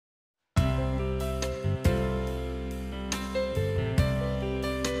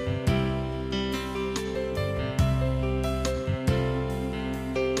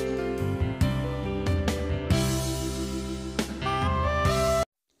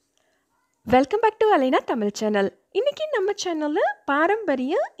Welcome back to Alayna Tamil channel. இன்னைக்கு நம்ம சேனல்ல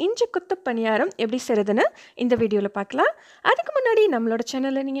பாரம்பரிய இஞ்சி கொத்து பணியாரம் எப்படி செய்யறதுன்னு இந்த வீடியோல பார்க்கலாம். அதுக்கு முன்னாடி நம்மளோட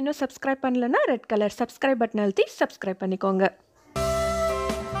சேனலை நீங்க இன்னும் சப்ஸ்கிரைப் பண்ணலனா ரெட் கலர் சப்ஸ்கிரைப் பட்டன் அழுத்தி சப்ஸ்கிரைப் பண்ணிக்கோங்க.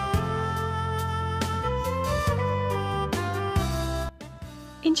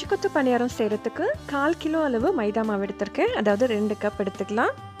 இஞ்சி கொத்து பணியாரம் செய்யறதுக்கு 1/4 கிலோ அளவு மைதா மாவு எடுத்துர்க்கேன். அதாவது 2 கப்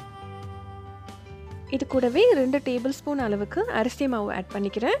எடுத்துக்கலாம். இது கூடவே 2 டேபிள் ஸ்பூன் அளவுக்கு அரிசி மாவு ஆட்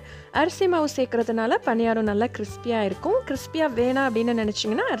பண்ணிக்கிறேன். அரிசி மாவு சேர்க்கறதுனால பணியாரம் நல்லா கிறிஸ்பியா இருக்கும். கிறிஸ்பியா வேணா அப்படின்னு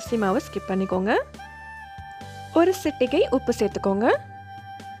நினைச்சீங்கன்னா அரிசி மாவு ஸ்கிப் பண்ணிக்கோங்க. ஒரு சிட்டிகை உப்பு சேர்த்துக்கோங்க.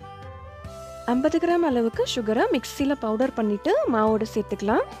 50 கிராம் அளவுக்கு சுகரை மிக்ஸில பவுடர் பண்ணிட்டு மாவோட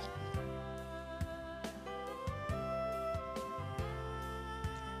சேர்த்துக்கலாம்.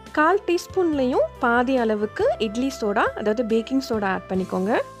 1/4 டீஸ்பூன்லயும் பாதி அளவுக்கு இட்லி சோடா அதாவது பேக்கிங் சோடா ஆட்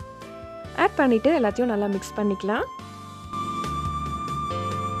பண்ணிக்கோங்க. ஆட் பண்ணிட்டு எல்லாத்தையும் நல்லா மிக்ஸ் பண்ணிக்கலாம்.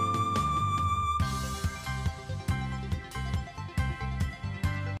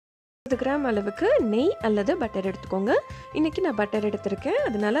 கிராம் அளவுக்கு நெய் அல்லது பட்டர் எடுத்துக்கோங்க. இன்னைக்கு நான் பட்டர் எடுத்திருக்கேன்.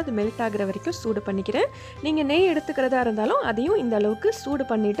 அதனால அது மெல்ட் ஆகுற வரைக்கும் சூடு பண்ணிக்கிறேன். நீங்க நெய் எடுத்துக்கிறதா இருந்தாலும் அதையும் இந்த அளவுக்கு சூடு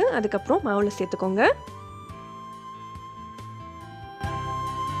பண்ணிட்டு அதுக்கப்புறம் மாவுல சேர்த்துக்கோங்க.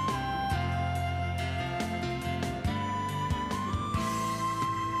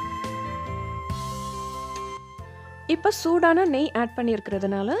 இப்போ சூடான நெய் ஆட்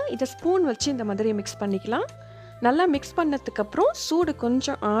பண்ணியிருக்கிறதுனால இதை ஸ்பூன் வச்சு இந்த மாதிரி மிக்ஸ் பண்ணிக்கலாம். நல்லா மிக்ஸ் பண்ணதுக்கப்புறம் சூடு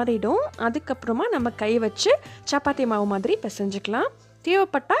கொஞ்சம் ஆறிடும். அதுக்கப்புறமா நம்ம கை வச்சு சப்பாத்தி மாவு மாதிரி பிசைஞ்சிக்கலாம்.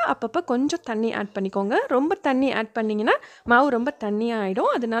 தேவைப்பட்டால் அப்பப்போ கொஞ்சம் தண்ணி ஆட் பண்ணிக்கோங்க. ரொம்ப தண்ணி ஆட் பண்ணிங்கன்னா மாவு ரொம்ப தண்ணியாக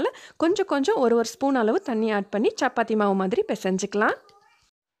ஆகிடும். அதனால கொஞ்சம் ஒரு ஸ்பூன் அளவு தண்ணி ஆட் பண்ணி சப்பாத்தி மாவு மாதிரி பிசைஞ்சிக்கலாம்.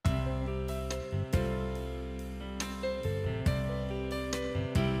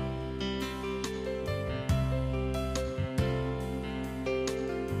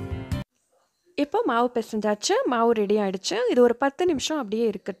 இப்போ மாவு பிசைஞ்சாச்சு. மாவு ரெடி ஆகிடுச்சு. இது ஒரு 10 நிமிஷம் அப்படியே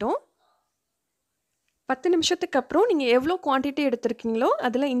இருக்கட்டும். 10 நிமிஷத்துக்கு அப்புறம் நீங்கள் எவ்வளோ குவான்டிட்டி எடுத்துருக்கீங்களோ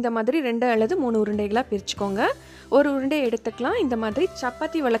அதில் இந்த மாதிரி 2 அல்லது 3 உருண்டைகளாக பிரிச்சுக்கோங்க. ஒரு உருண்டை எடுத்துக்கலாம். இந்த மாதிரி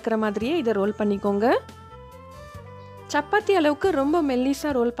சப்பாத்தி வளர்க்குற மாதிரியே இதை ரோல் பண்ணிக்கோங்க. சப்பாத்தி அளவுக்கு ரொம்ப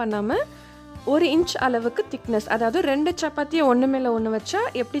மெல்லிஸாக ரோல் பண்ணாமல் 1 இன்ச் அளவுக்கு திக்னஸ், அதாவது 2 சப்பாத்தியை ஒன்று மேலே ஒன்று வச்சா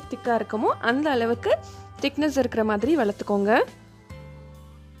எப்படி திக்காக இருக்குமோ அந்த அளவுக்கு திக்னஸ் இருக்கிற மாதிரி வளர்த்துக்கோங்க.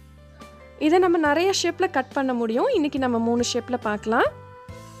 இதை நம்ம நிறைய ஷேப்பில் கட் பண்ண முடியும். இன்றைக்கி நம்ம 3 ஷேப்பில் பார்க்கலாம்.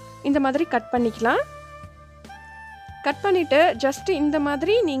 இந்த மாதிரி கட் பண்ணிக்கலாம். கட் பண்ணிவிட்டு ஜஸ்ட்டு இந்த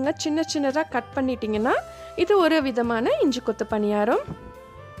மாதிரி நீங்கள் சின்னதாக கட் பண்ணிட்டீங்கன்னா இது ஒரு விதமான இஞ்சி கொத்து பணியாரம்.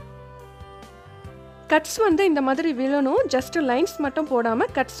 கட்ஸ் இந்த மாதிரி விழணும். ஜஸ்ட்டு லைன்ஸ் மட்டும்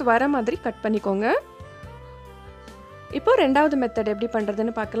போடாமல் கட்ஸ் வர மாதிரி கட் பண்ணிக்கோங்க. இப்போ 2வது மெத்தட் எப்படி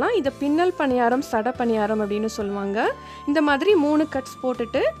பண்ணுறதுன்னு பார்க்கலாம். இதை பின்னல் பனியாரம், சடை பனியாரம் அப்படின்னு சொல்லுவாங்க. இந்த மாதிரி 3 கட்ஸ்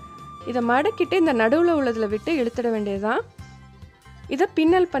போட்டுட்டு இதை மடக்கிட்டு இந்த நடுவில் உள்ளதில் விட்டு இழுத்துட வேண்டியதுதான். இதை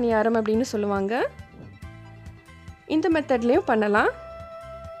பின்னல் பனியாரம் அப்படின்னு சொல்லுவாங்க. இந்த மெத்தட்லேயும் பண்ணலாம்.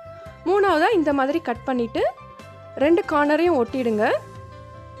 3வதாக இந்த மாதிரி கட் பண்ணிவிட்டு 2 கார்னரையும் ஒட்டிடுங்க.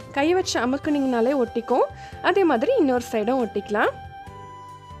 கை வச்சு அமுக்குனிங்கனாலே ஒட்டிக்கும். அதே மாதிரி இன்னொரு சைடும் ஒட்டிக்கலாம்.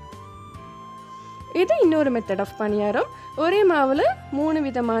 இது இன்னொரு மெத்தட் ஆஃப் பனியாரம். ஒரே மாவில் 3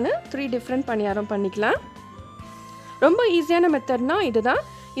 விதமான 3 டிஃப்ரெண்ட் பனியாரம் பண்ணிக்கலாம். ரொம்ப ஈஸியான மெத்தட்னா இதுதான்.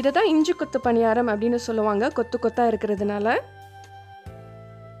 இதை தான் இஞ்சி கொத்து பணியாரம் அப்படின்னு சொல்லுவாங்க, கொத்து கொத்தாக இருக்கிறதுனால.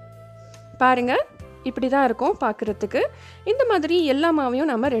 பாருங்க, இப்படி தான் இருக்கும் பார்க்குறதுக்கு. இந்த மாதிரி எல்லா மாவையும்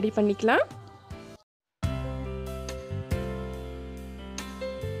நம்ம ரெடி பண்ணிக்கலாம்.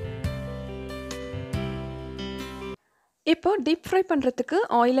 இப்போ டீப் ஃப்ரை பண்ணுறதுக்கு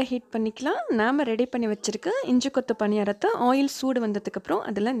ஆயிலை ஹீட் பண்ணிக்கலாம். நாம் ரெடி பண்ணி வச்சுருக்க இஞ்சி கொத்து பணியாரத்தை ஆயில் சூடு வந்ததுக்கப்புறம்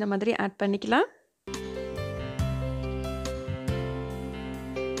அதில் இந்த மாதிரி ஆட் பண்ணிக்கலாம்.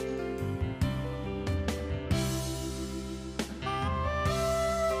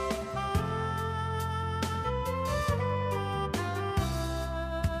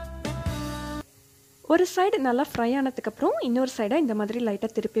 ஒரு சைடு நல்லா ஃப்ரை ஆனதுக்கப்புறம் இன்னொரு சைடை இந்த மாதிரி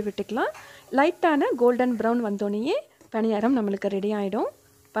லைட்டாக திருப்பி விட்டுக்கலாம். லைட்டான கோல்டன் ப்ரௌன் வந்தோடனே பணியாரம் நம்மளுக்கு ரெடி ஆகிடும்.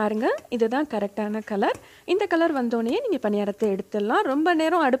 பாருங்கள், இதுதான் கரெக்டான கலர். இந்த கலர் வந்தோடனே நீங்கள் பணியாரத்தை எடுத்துடலாம். ரொம்ப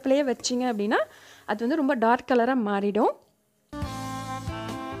நேரம் அடுப்புலையே வச்சிங்க அப்படின்னா அது ரொம்ப டார்க் கலராக மாறிடும்.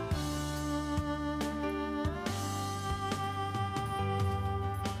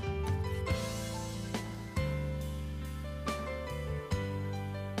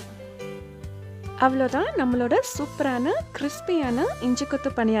 அவ்வளோதான், நம்மளோட சூப்பரான கிறிஸ்பியான இஞ்சி கொத்து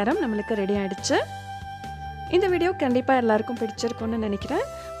பணியாரம் நம்மளுக்கு ரெடி ஆகிடுச்சு. இந்த வீடியோ கண்டிப்பாக எல்லாருக்கும் பிடிச்சிருக்கும்னு நினைக்கிறேன்.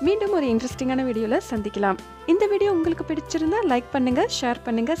 மீண்டும் ஒரு இன்ட்ரெஸ்டிங்கான வீடியோவில் சந்திக்கலாம். இந்த வீடியோ உங்களுக்கு பிடிச்சிருந்தா லைக் பண்ணுங்கள், ஷேர்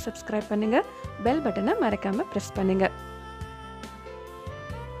பண்ணுங்கள், சப்ஸ்கிரைப் பண்ணுங்கள், பெல் பட்டனை மறக்காமல் ப்ரெஸ் பண்ணுங்கள்.